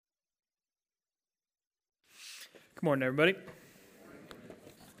Good morning, everybody.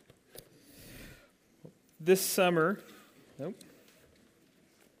 This summer,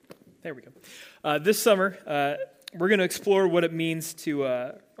 This summer, we're going to explore what it means to,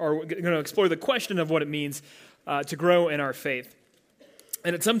 or we're going to explore the question of what it means to grow in our faith.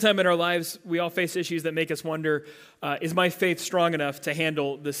 And at some time in our lives, we all face issues that make us wonder, is my faith strong enough to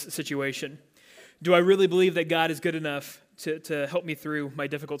handle this situation? Do I really believe that God is good enough to help me through my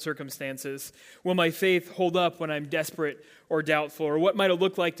difficult circumstances? Will my faith hold up when I'm desperate or doubtful? Or what might it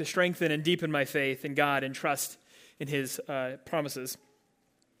look like to strengthen and deepen my faith in God and trust in His promises?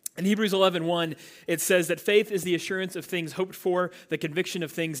 In Hebrews 11:1, it says that faith is the assurance of things hoped for, the conviction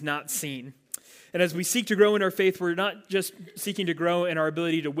of things not seen. And as we seek to grow in our faith, we're not just seeking to grow in our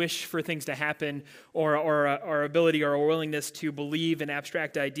ability to wish for things to happen or our ability or our willingness to believe in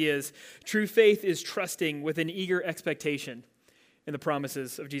abstract ideas. True faith is trusting with an eager expectation in the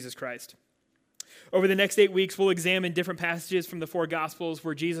promises of Jesus Christ. Over the next 8 weeks, we'll examine different passages from the four Gospels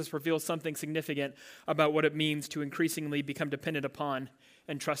where Jesus reveals something significant about what it means to increasingly become dependent upon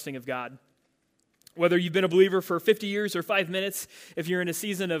and trusting of God. Whether you've been a believer for 50 years or 5 minutes, if you're in a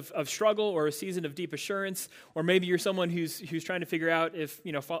season of struggle or a season of deep assurance, or maybe you're someone who's trying to figure out if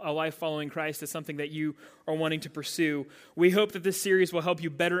a life following Christ is something that you are wanting to pursue, we hope that this series will help you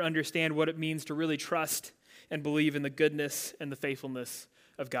better understand what it means to really trust and believe in the goodness and the faithfulness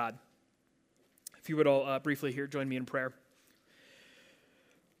of God. If you would all briefly here join me in prayer.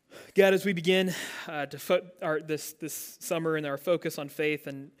 God, as we begin this summer and our focus on faith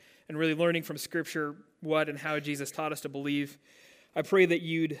and really learning from Scripture what and how Jesus taught us to believe, I pray that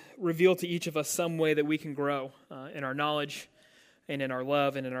you'd reveal to each of us some way that we can grow in our knowledge and in our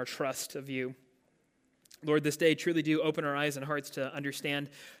love and in our trust of you. Lord, this day truly do open our eyes and hearts to understand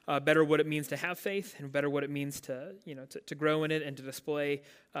better what it means to have faith and better what it means to grow in it and to display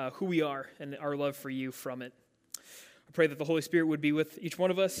who we are and our love for you from it. I pray that the Holy Spirit would be with each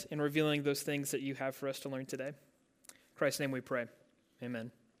one of us in revealing those things that you have for us to learn today. In Christ's name we pray.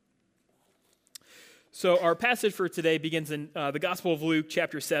 Amen. So our passage for today begins in the Gospel of Luke,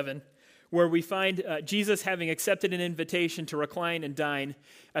 chapter 7, where we find Jesus having accepted an invitation to recline and dine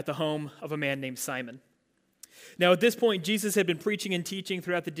at the home of a man named Simon. Now, at this point, Jesus had been preaching and teaching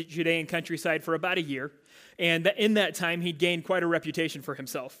throughout the Judean countryside for about a year, and in that time, he'd gained quite a reputation for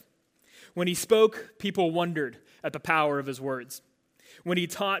himself. When he spoke, people wondered at the power of his words. When he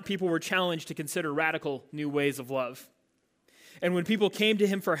taught, people were challenged to consider radical new ways of love. And when people came to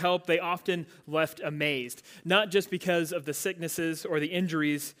him for help, they often left amazed, not just because of the sicknesses or the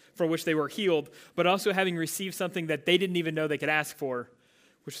injuries for which they were healed, but also having received something that they didn't even know they could ask for,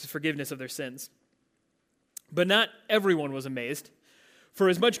 which was forgiveness of their sins. But not everyone was amazed. For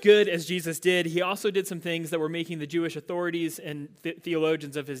as much good as Jesus did, he also did some things that were making the Jewish authorities and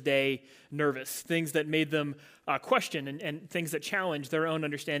theologians of his day nervous, things that made them question and things that challenged their own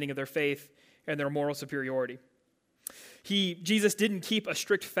understanding of their faith and their moral superiority. Jesus didn't keep a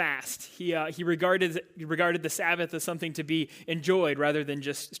strict fast. He regarded the Sabbath as something to be enjoyed rather than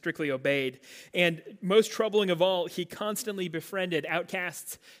just strictly obeyed. And most troubling of all, he constantly befriended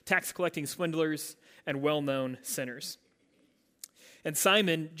outcasts, tax-collecting swindlers, and well-known sinners. And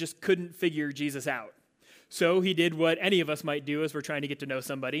Simon just couldn't figure Jesus out. So he did what any of us might do as we're trying to get to know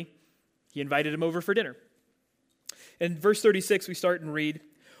somebody. He invited him over for dinner. In verse 36, we start and read,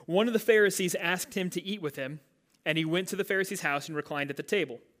 "One of the Pharisees asked him to eat with him, and he went to the Pharisee's house and reclined at the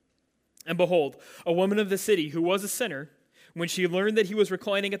table. And behold, a woman of the city who was a sinner, when she learned that he was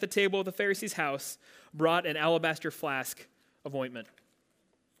reclining at the table of the Pharisee's house, brought an alabaster flask of ointment."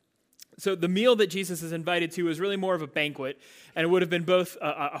 So the meal that Jesus is invited to is really more of a banquet, and it would have been both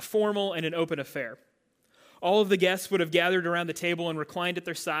a formal and an open affair. All of the guests would have gathered around the table and reclined at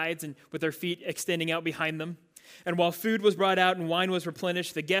their sides and with their feet extending out behind them. And while food was brought out and wine was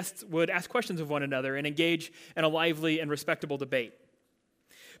replenished, the guests would ask questions of one another and engage in a lively and respectable debate.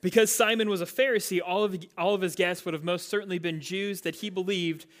 Because Simon was a Pharisee, all of his guests would have most certainly been Jews that he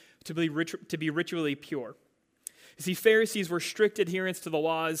believed to be ritually pure. You see, Pharisees were strict adherents to the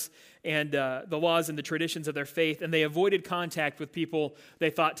laws and the traditions of their faith, and they avoided contact with people they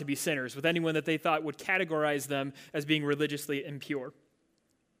thought to be sinners, with anyone that they thought would categorize them as being religiously impure.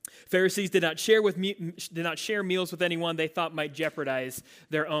 Pharisees did not share meals with anyone they thought might jeopardize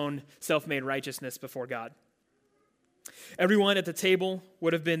their own self-made righteousness before God. Everyone at the table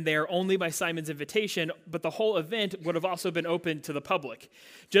would have been there only by Simon's invitation, but the whole event would have also been open to the public.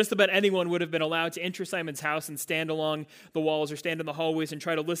 Just about anyone would have been allowed to enter Simon's house and stand along the walls or stand in the hallways and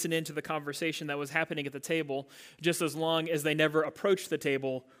try to listen into the conversation that was happening at the table, just as long as they never approached the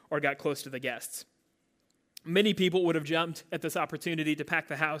table or got close to the guests. Many people would have jumped at this opportunity to pack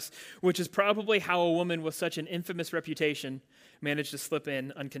the house, which is probably how a woman with such an infamous reputation managed to slip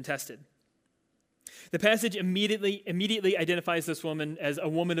in uncontested. The passage immediately identifies this woman as a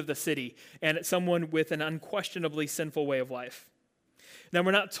woman of the city and someone with an unquestionably sinful way of life. Now,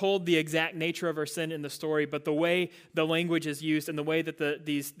 we're not told the exact nature of her sin in the story, but the way the language is used and the way that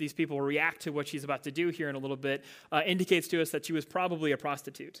these people react to what she's about to do here in a little bit indicates to us that she was probably a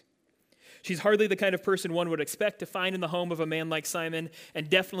prostitute. She's hardly the kind of person one would expect to find in the home of a man like Simon, and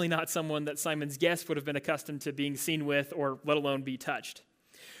definitely not someone that Simon's guests would have been accustomed to being seen with or let alone be touched.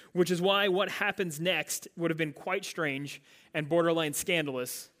 Which is why what happens next would have been quite strange and borderline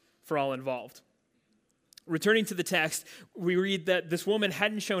scandalous for all involved. Returning to the text, we read that this woman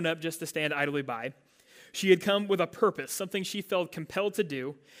hadn't shown up just to stand idly by. She had come with a purpose, something she felt compelled to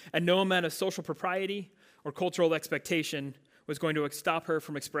do, and no amount of social propriety or cultural expectation was going to stop her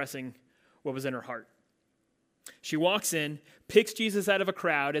from expressing what was in her heart. She walks in, picks Jesus out of a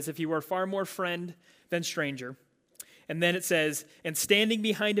crowd as if he were far more friend than stranger. And then it says, and standing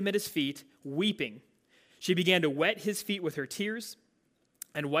behind him at his feet, weeping, she began to wet his feet with her tears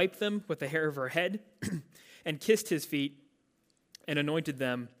and wiped them with the hair of her head and kissed his feet and anointed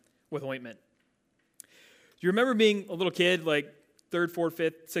them with ointment. Do you remember being a little kid, like 3rd, 4th,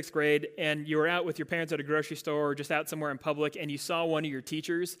 5th, 6th grade, and you were out with your parents at a grocery store or just out somewhere in public, and you saw one of your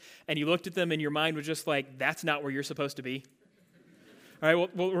teachers, and you looked at them, and your mind was just like, that's not where you're supposed to be? All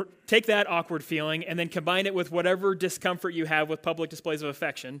right, well, take that awkward feeling and then combine it with whatever discomfort you have with public displays of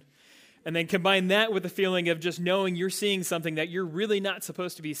affection, and then combine that with the feeling of just knowing you're seeing something that you're really not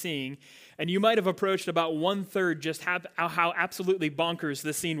supposed to be seeing, and you might have approached about 1/3 just how absolutely bonkers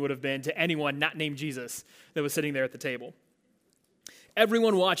this scene would have been to anyone not named Jesus that was sitting there at the table.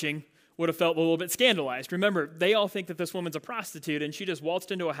 Everyone watching would have felt a little bit scandalized. Remember, they all think that this woman's a prostitute, and she just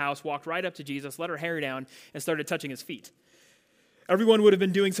waltzed into a house, walked right up to Jesus, let her hair down, and started touching his feet. Everyone would have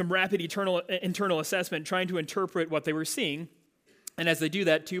been doing some rapid internal assessment, trying to interpret what they were seeing, and as they do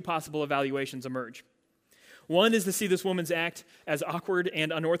that, 2 possible evaluations emerge. One is to see this woman's act, as awkward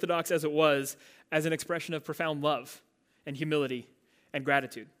and unorthodox as it was, as an expression of profound love and humility and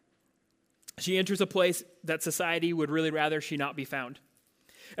gratitude. She enters a place that society would really rather she not be found.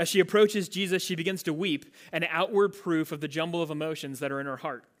 As she approaches Jesus, she begins to weep, an outward proof of the jumble of emotions that are in her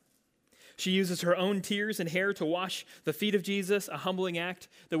heart. She uses her own tears and hair to wash the feet of Jesus, a humbling act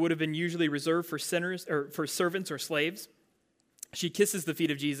that would have been usually reserved for sinners or for servants or slaves. She kisses the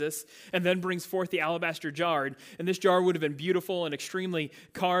feet of Jesus and then brings forth the alabaster jar. And this jar would have been beautiful and extremely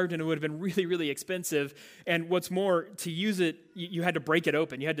carved, and it would have been really, really expensive. And what's more, to use it, you had to break it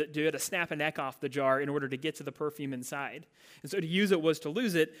open. You had to snap a neck off the jar in order to get to the perfume inside. And so to use it was to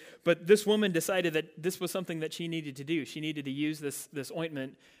lose it. But this woman decided that this was something that she needed to do. She needed to use this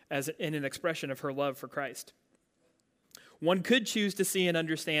ointment as in an expression of her love for Christ. One could choose to see and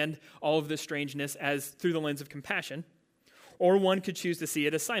understand all of this strangeness as through the lens of compassion. Or one could choose to see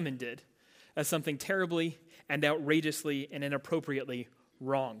it as Simon did, as something terribly and outrageously and inappropriately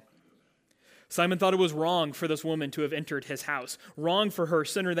wrong. Simon thought it was wrong for this woman to have entered his house, wrong for her,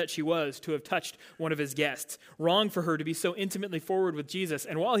 sinner that she was, to have touched one of his guests, wrong for her to be so intimately forward with Jesus.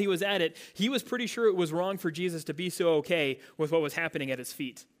 And while he was at it, he was pretty sure it was wrong for Jesus to be so okay with what was happening at his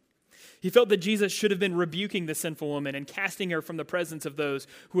feet. He felt that Jesus should have been rebuking the sinful woman and casting her from the presence of those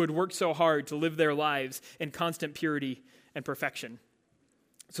who had worked so hard to live their lives in constant purity and perfection.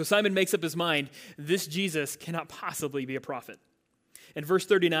 So Simon makes up his mind, this Jesus cannot possibly be a prophet. In verse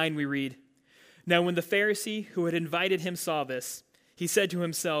 39 we read, "Now when the Pharisee who had invited him saw this, he said to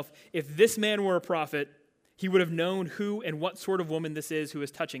himself, if this man were a prophet, he would have known who and what sort of woman this is who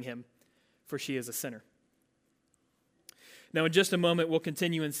is touching him, for she is a sinner." Now in just a moment we'll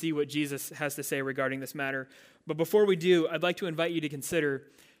continue and see what Jesus has to say regarding this matter. But before we do, I'd like to invite you to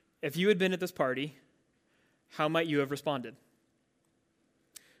consider, if you had been at this party, how might you have responded?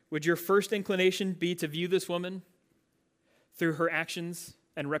 Would your first inclination be to view this woman through her actions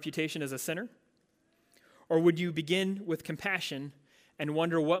and reputation as a sinner? Or would you begin with compassion and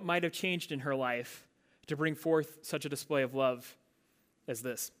wonder what might have changed in her life to bring forth such a display of love as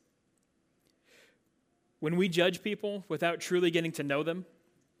this? When we judge people without truly getting to know them,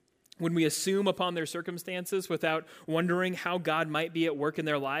 when we assume upon their circumstances without wondering how God might be at work in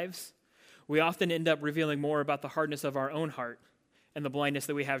their lives, we often end up revealing more about the hardness of our own heart and the blindness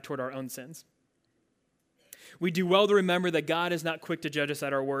that we have toward our own sins. We do well to remember that God is not quick to judge us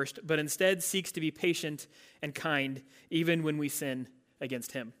at our worst, but instead seeks to be patient and kind even when we sin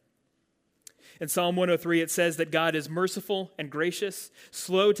against him. In Psalm 103, it says that God is merciful and gracious,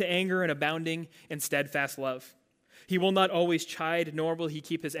 slow to anger and abounding in steadfast love. He will not always chide, nor will he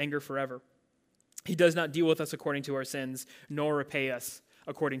keep his anger forever. He does not deal with us according to our sins, nor repay us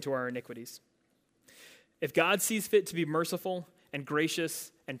according to our iniquities. If God sees fit to be merciful and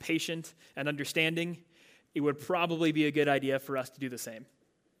gracious and patient and understanding, it would probably be a good idea for us to do the same.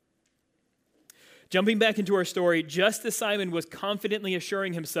 Jumping back into our story, just as Simon was confidently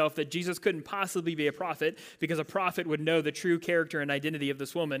assuring himself that Jesus couldn't possibly be a prophet because a prophet would know the true character and identity of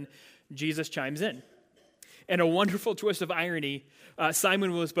this woman, Jesus chimes in. In a wonderful twist of irony,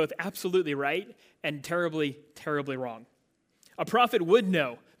 Simon was both absolutely right and terribly, terribly wrong. A prophet would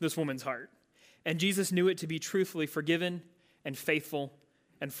know this woman's heart, and Jesus knew it to be truthfully forgiven and faithful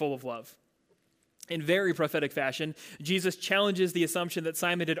and full of love. In very prophetic fashion, Jesus challenges the assumption that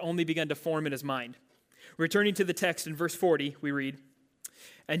Simon had only begun to form in his mind. Returning to the text in verse 40, we read,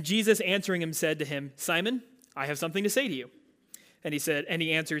 "And Jesus answering him said to him, 'Simon, I have something to say to you.' And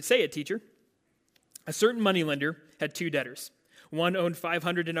he answered, 'Say it, teacher.' A certain moneylender had 2 debtors. One owed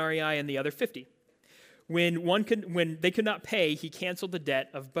 500 denarii and the other 50. When they could not pay, he canceled the debt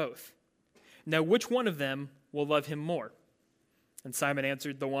of both. Now which one of them will love him more?' And Simon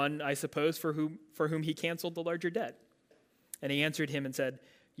answered, 'The one, I suppose, for whom he canceled the larger debt.' And he answered him and said,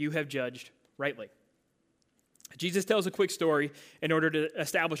 'You have judged rightly.'" Jesus tells a quick story in order to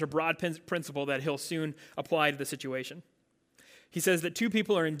establish a broad principle that he'll soon apply to the situation. He says that 2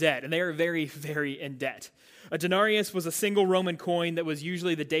 people are in debt, and they are very, very in debt. A denarius was a single Roman coin that was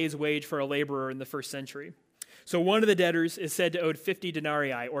usually the day's wage for a laborer in the first century. So one of the debtors is said to owe 50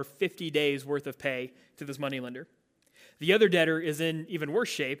 denarii, or 50 days' worth of pay, to this moneylender. The other debtor is in even worse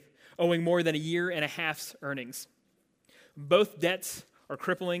shape, owing more than a year and a half's earnings. Both debts are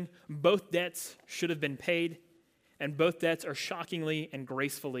crippling, both debts should have been paid, and both debts are shockingly and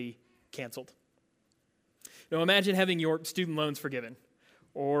gracefully canceled. Now imagine having your student loans forgiven,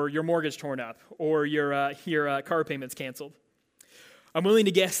 or your mortgage torn up, or your car payments canceled. I'm willing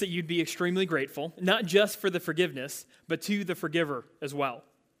to guess that you'd be extremely grateful, not just for the forgiveness, but to the forgiver as well.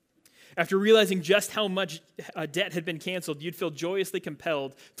 After realizing just how much debt had been canceled, you'd feel joyously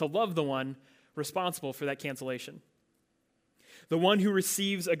compelled to love the one responsible for that cancellation. The one who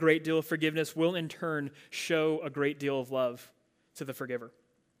receives a great deal of forgiveness will in turn show a great deal of love to the forgiver.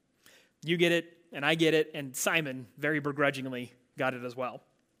 You get it, and I get it, and Simon, very begrudgingly, got it as well.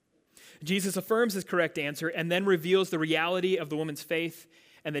 Jesus affirms his correct answer and then reveals the reality of the woman's faith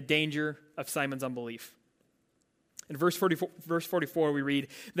and the danger of Simon's unbelief. In verse 44, we read,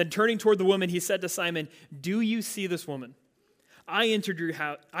 "Then turning toward the woman, he said to Simon, 'Do you see this woman? I entered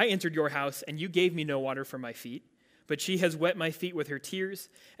your house, and you gave me no water for my feet, but she has wet my feet with her tears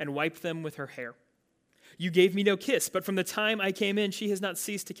and wiped them with her hair. You gave me no kiss, but from the time I came in, she has not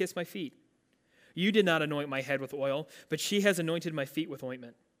ceased to kiss my feet. You did not anoint my head with oil, but she has anointed my feet with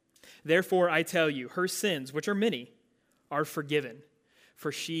ointment. Therefore, I tell you, her sins, which are many, are forgiven,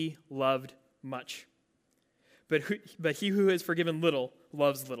 for she loved much. But he who has forgiven little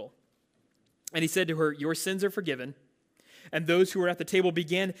loves little.' And he said to her, 'Your sins are forgiven.' And those who were at the table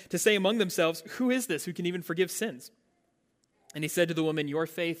began to say among themselves, 'Who is this who can even forgive sins?' And he said to the woman, 'Your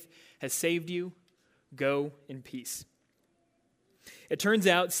faith has saved you. Go in peace.'" It turns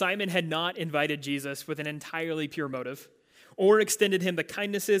out Simon had not invited Jesus with an entirely pure motive, or extended him the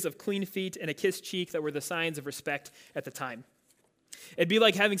kindnesses of clean feet and a kissed cheek that were the signs of respect at the time. It'd be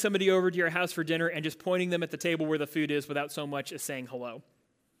like having somebody over to your house for dinner and just pointing them at the table where the food is without so much as saying hello.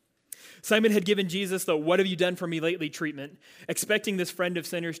 Simon had given Jesus the "what have you done for me lately" treatment, expecting this friend of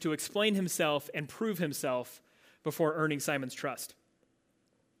sinners to explain himself and prove himself before earning Simon's trust.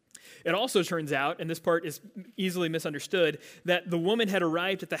 It also turns out, and this part is easily misunderstood, that the woman had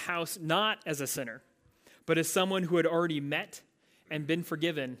arrived at the house not as a sinner, but as someone who had already met and been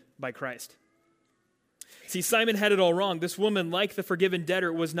forgiven by Christ. See, Simon had it all wrong. This woman, like the forgiven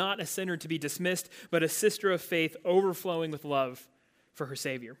debtor, was not a sinner to be dismissed, but a sister of faith overflowing with love for her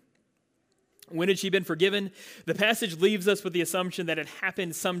Savior. When had she been forgiven? The passage leaves us with the assumption that it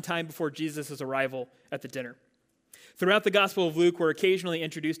happened sometime before Jesus' arrival at the dinner. Throughout the Gospel of Luke, we're occasionally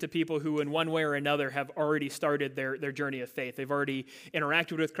introduced to people who in one way or another have already started their journey of faith. They've already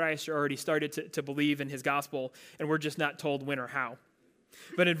interacted with Christ or already started to believe in his gospel, and we're just not told when or how.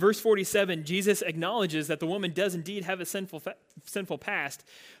 But in verse 47, Jesus acknowledges that the woman does indeed have a sinful past,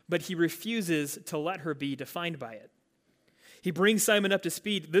 but he refuses to let her be defined by it. He brings Simon up to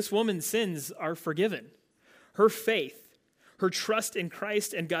speed. This woman's sins are forgiven. Her faith, her trust in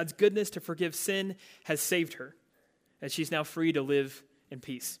Christ and God's goodness to forgive sin has saved her, and she's now free to live in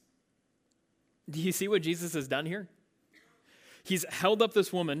peace. Do you see what Jesus has done here? He's held up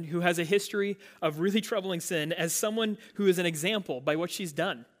this woman who has a history of really troubling sin as someone who is an example by what she's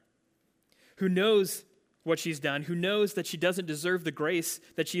done, who knows what she's done, who knows that she doesn't deserve the grace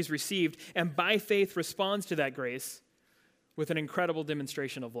that she's received, and by faith responds to that grace with an incredible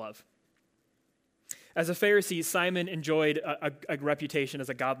demonstration of love. As a Pharisee, Simon enjoyed a reputation as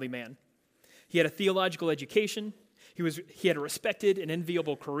a godly man. He had a theological education. He had a respected and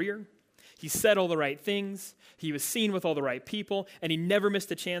enviable career. He said all the right things. He was seen with all the right people, and he never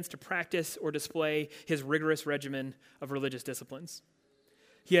missed a chance to practice or display his rigorous regimen of religious disciplines.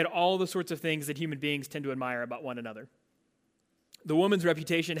 He had all the sorts of things that human beings tend to admire about one another. The woman's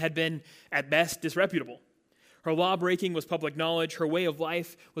reputation had been, at best, disreputable. Her law-breaking was public knowledge, her way of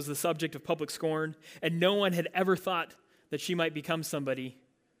life was the subject of public scorn, and no one had ever thought that she might become somebody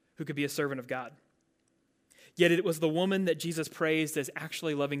who could be a servant of God. Yet it was the woman that Jesus praised as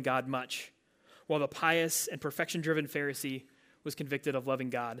actually loving God much, while the pious and perfection-driven Pharisee was convicted of loving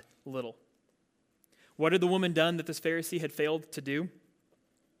God little. What had the woman done that this Pharisee had failed to do?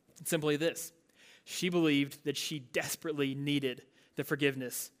 Simply this: she believed that she desperately needed the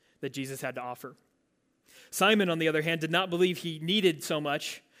forgiveness that Jesus had to offer. Simon, on the other hand, did not believe he needed so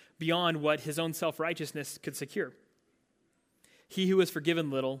much beyond what his own self-righteousness could secure. He who is forgiven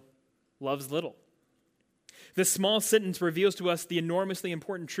little loves little. This small sentence reveals to us the enormously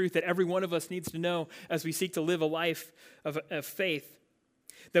important truth that every one of us needs to know as we seek to live a life of faith,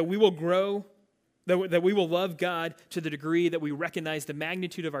 that we will grow, that we will love God to the degree that we recognize the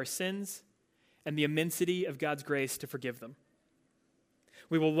magnitude of our sins and the immensity of God's grace to forgive them.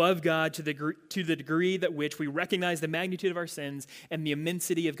 We will love God to the degree that which we recognize the magnitude of our sins and the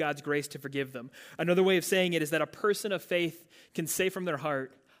immensity of God's grace to forgive them. Another way of saying it is that a person of faith can say from their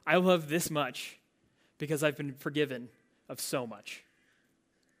heart, I love this much because I've been forgiven of so much.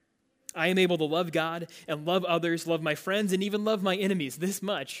 I am able to love God and love others, love my friends, and even love my enemies this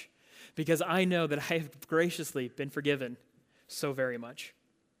much because I know that I have graciously been forgiven so very much.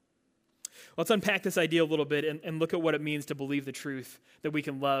 Let's unpack this idea a little bit and look at what it means to believe the truth that we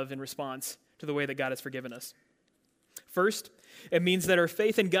can love in response to the way that God has forgiven us. First, it means that our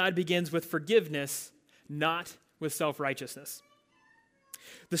faith in God begins with forgiveness, not with self-righteousness.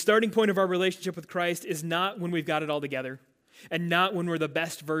 The starting point of our relationship with Christ is not when we've got it all together and not when we're the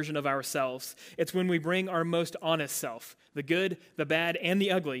best version of ourselves. It's when we bring our most honest self, the good, the bad, and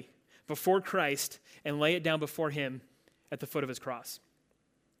the ugly, before Christ and lay it down before him at the foot of his cross.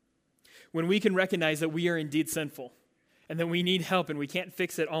 When we can recognize that we are indeed sinful and that we need help and we can't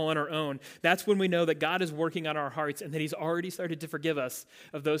fix it all on our own, that's when we know that God is working on our hearts and that he's already started to forgive us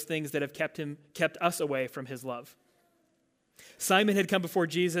of those things that have kept us away from his love. Simon had come before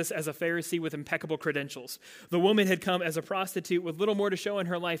Jesus as a Pharisee with impeccable credentials. The woman had come as a prostitute with little more to show in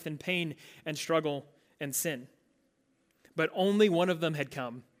her life than pain and struggle and sin. But only one of them had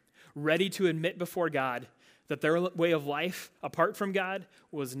come, ready to admit before God that their way of life apart from God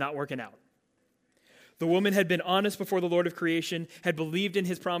was not working out. The woman had been honest before the Lord of creation, had believed in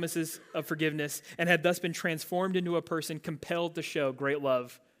his promises of forgiveness, and had thus been transformed into a person compelled to show great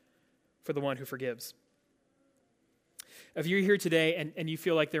love for the one who forgives. If you're here today and you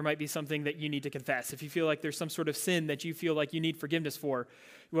feel like there might be something that you need to confess, if you feel like there's some sort of sin that you feel like you need forgiveness for,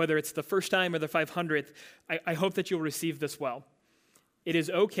 whether it's the first time or the 500th, I hope that you'll receive this well. It is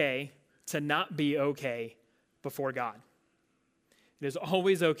okay to not be okay before God. It is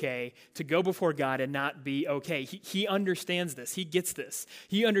always okay to go before God and not be okay. He understands this. He gets this.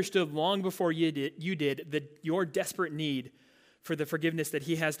 He understood long before you did your desperate need for the forgiveness that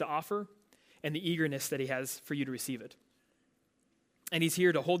he has to offer and the eagerness that he has for you to receive it. And he's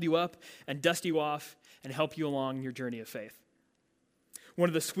here to hold you up and dust you off and help you along your journey of faith. One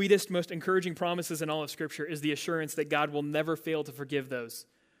of the sweetest, most encouraging promises in all of Scripture is the assurance that God will never fail to forgive those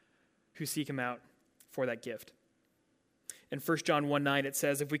who seek him out for that gift. In 1 John 1:9, it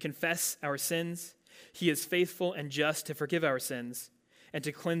says, if we confess our sins, he is faithful and just to forgive our sins and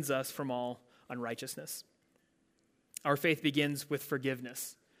to cleanse us from all unrighteousness. Our faith begins with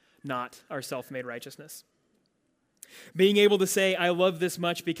forgiveness, not our self-made righteousness. Being able to say, I love this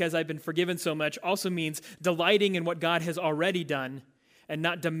much because I've been forgiven so much, also means delighting in what God has already done and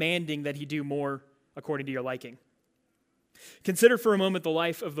not demanding that he do more according to your liking. Consider for a moment the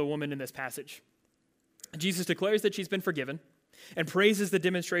life of the woman in this passage. Jesus declares that she's been forgiven and praises the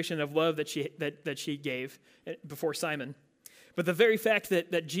demonstration of love that she gave before Simon. But the very fact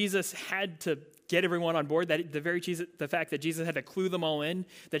that Jesus had to get everyone on board, the fact that Jesus had to clue them all in,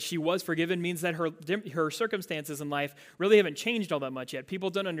 that she was forgiven, means that her circumstances in life really haven't changed all that much yet. People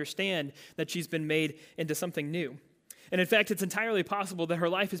don't understand that she's been made into something new. And in fact, it's entirely possible that her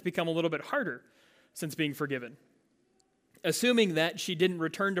life has become a little bit harder since being forgiven. Assuming that she didn't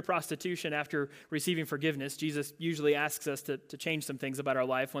return to prostitution after receiving forgiveness, Jesus usually asks us to change some things about our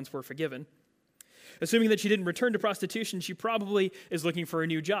life once we're forgiven. Assuming that she didn't return to prostitution, she probably is looking for a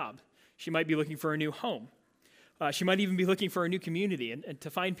new job. She might be looking for a new home. She might even be looking for a new community and to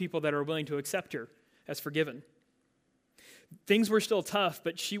find people that are willing to accept her as forgiven. Things were still tough,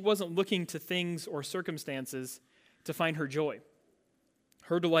 but she wasn't looking to things or circumstances to find her joy.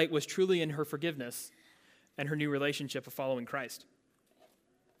 Her delight was truly in her forgiveness and her new relationship of following Christ.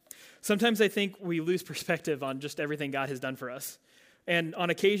 Sometimes I think we lose perspective on just everything God has done for us. And on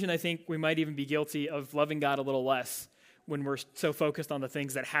occasion, I think we might even be guilty of loving God a little less when we're so focused on the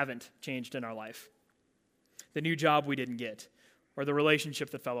things that haven't changed in our life. The new job we didn't get, or the relationship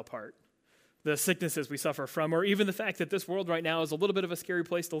that fell apart, the sicknesses we suffer from, or even the fact that this world right now is a little bit of a scary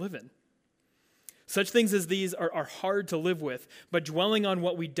place to live in. Such things as these are hard to live with, but dwelling on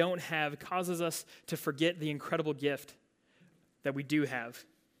what we don't have causes us to forget the incredible gift that we do have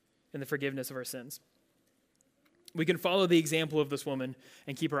in the forgiveness of our sins. We can follow the example of this woman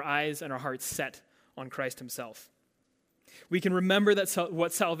and keep our eyes and our hearts set on Christ himself. We can remember that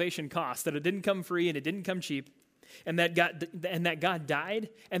what salvation cost, that it didn't come free and it didn't come cheap, and that God died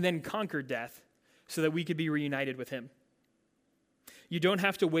and then conquered death so that we could be reunited with him. You don't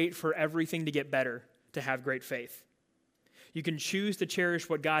have to wait for everything to get better to have great faith. You can choose to cherish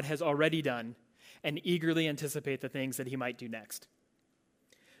what God has already done and eagerly anticipate the things that he might do next.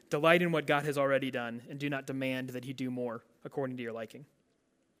 Delight in what God has already done and do not demand that he do more according to your liking.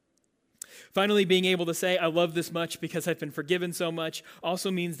 Finally, being able to say, I love this much because I've been forgiven so much,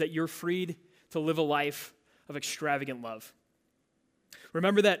 also means that you're freed to live a life of extravagant love.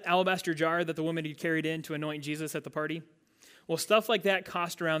 Remember that alabaster jar that the woman had carried in to anoint Jesus at the party? Well, stuff like that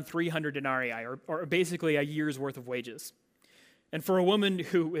cost around 300 denarii, or basically a year's worth of wages. And for a woman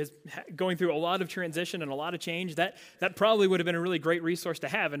who is going through a lot of transition and a lot of change, that probably would have been a really great resource to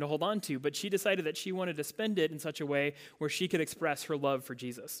have and to hold on to, but she decided that she wanted to spend it in such a way where she could express her love for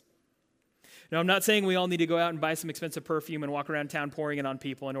Jesus. Now, I'm not saying we all need to go out and buy some expensive perfume and walk around town pouring it on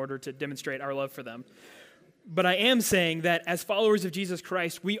people in order to demonstrate our love for them. But I am saying that as followers of Jesus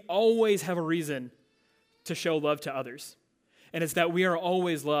Christ, we always have a reason to show love to others. And it's that we are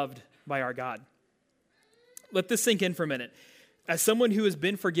always loved by our God. Let this sink in for a minute. As someone who has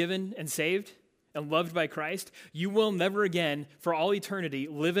been forgiven and saved and loved by Christ, you will never again, for all eternity,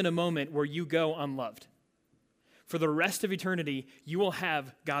 live in a moment where you go unloved. For the rest of eternity, you will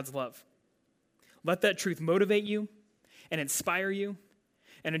have God's love. Let that truth motivate you and inspire you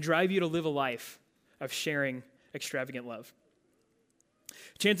and drive you to live a life of sharing extravagant love.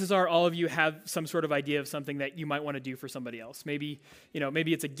 Chances are all of you have some sort of idea of something that you might want to do for somebody else. Maybe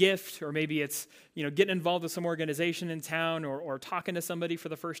it's a gift, or maybe it's, getting involved with some organization in town, or talking to somebody for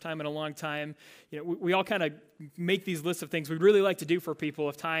the first time in a long time. We all kind of make these lists of things we'd really like to do for people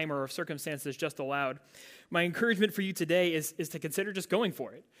if time or if circumstances just allowed. My encouragement for you today is to consider just going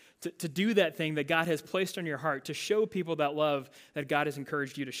for it, to do that thing that God has placed on your heart, to show people that love that God has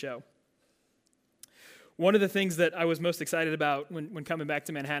encouraged you to show. One of the things that I was most excited about when coming back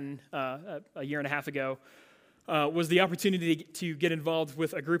to Manhattan a year and a half ago was the opportunity to get involved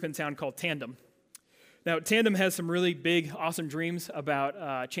with a group in town called Tandem. Now, Tandem has some really big, awesome dreams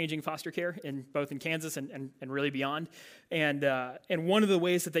about changing foster care both in Kansas and really beyond. And one of the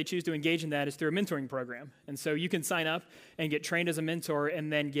ways that they choose to engage in that is through a mentoring program. And so you can sign up and get trained as a mentor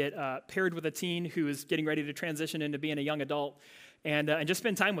and then get paired with a teen who is getting ready to transition into being a young adult. And just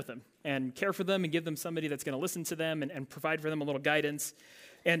spend time with them and care for them and give them somebody that's going to listen to them and provide for them a little guidance.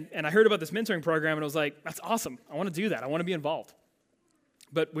 And I heard about this mentoring program, and I was like, that's awesome. I want to do that. I want to be involved.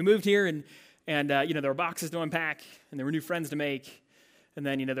 But we moved here, and there were boxes to unpack, and there were new friends to make. And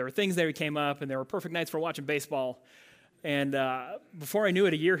then, there were things that came up, and there were perfect nights for watching baseball. And before I knew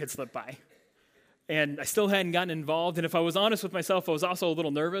it, a year had slipped by. And I still hadn't gotten involved. And if I was honest with myself, I was also a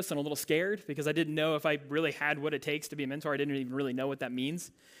little nervous and a little scared because I didn't know if I really had what it takes to be a mentor. I didn't even really know what that means.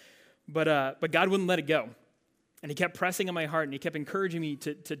 But God wouldn't let it go. And he kept pressing on my heart, and he kept encouraging me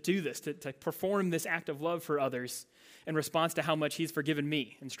to do this, to perform this act of love for others in response to how much he's forgiven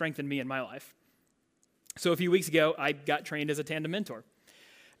me and strengthened me in my life. So a few weeks ago, I got trained as a Tandem mentor.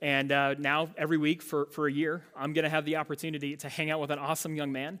 And now every week for a year, I'm going to have the opportunity to hang out with an awesome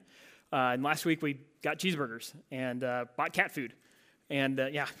young man. And last week we got cheeseburgers and bought cat food. And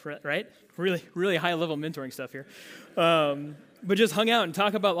right? Really, really high-level mentoring stuff here. But just hung out and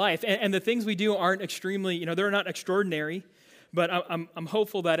talk about life. And the things we do aren't extremely, they're not extraordinary. But I'm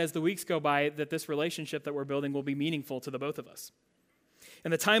hopeful that as the weeks go by, that this relationship that we're building will be meaningful to the both of us.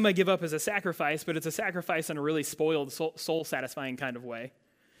 And the time I give up is a sacrifice, but it's a sacrifice in a really spoiled, soul-satisfying kind of way.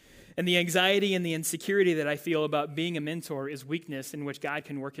 And the anxiety and the insecurity that I feel about being a mentor is weakness in which God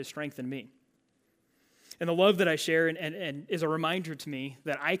can work his strength in me. And the love that I share and is a reminder to me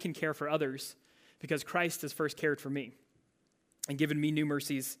that I can care for others because Christ has first cared for me and given me new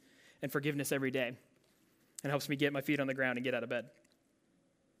mercies and forgiveness every day and helps me get my feet on the ground and get out of bed.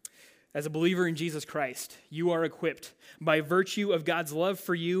 As a believer in Jesus Christ, you are equipped by virtue of God's love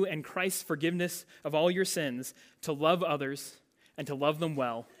for you and Christ's forgiveness of all your sins to love others and to love them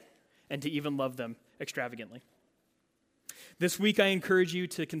well and to even love them extravagantly. This week, I encourage you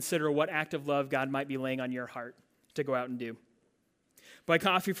to consider what act of love God might be laying on your heart to go out and do. Buy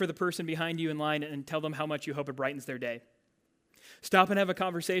coffee for the person behind you in line and tell them how much you hope it brightens their day. Stop and have a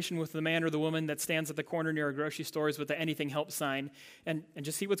conversation with the man or the woman that stands at the corner near a grocery store with the anything helps sign and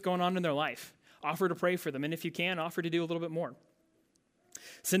just see what's going on in their life. Offer to pray for them, and if you can, offer to do a little bit more.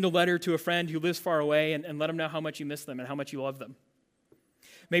 Send a letter to a friend who lives far away and let them know how much you miss them and how much you love them.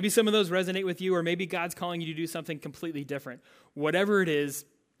 Maybe some of those resonate with you, or maybe God's calling you to do something completely different. Whatever it is,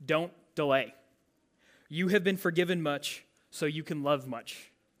 don't delay. You have been forgiven much, so you can love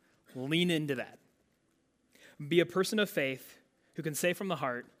much. Lean into that. Be a person of faith who can say from the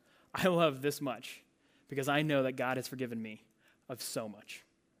heart, I love this much because I know that God has forgiven me of so much.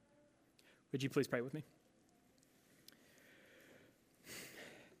 Would you please pray with me?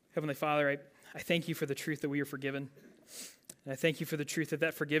 Heavenly Father, I thank you for the truth that we are forgiven. And I thank you for the truth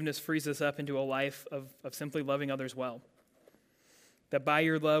that forgiveness frees us up into a life of simply loving others well. That by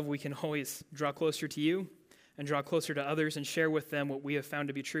your love, we can always draw closer to you and draw closer to others and share with them what we have found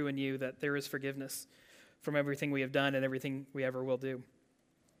to be true in you, that there is forgiveness from everything we have done and everything we ever will do.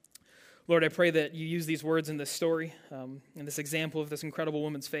 Lord, I pray that you use these words in this story, in this example of this incredible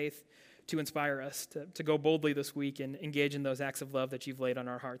woman's faith, to inspire us to go boldly this week and engage in those acts of love that you've laid on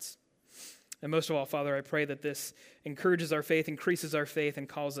our hearts. And most of all, Father, I pray that this encourages our faith, increases our faith, and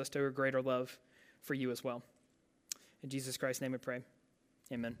calls us to a greater love for you as well. In Jesus Christ's name we pray.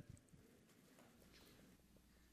 Amen.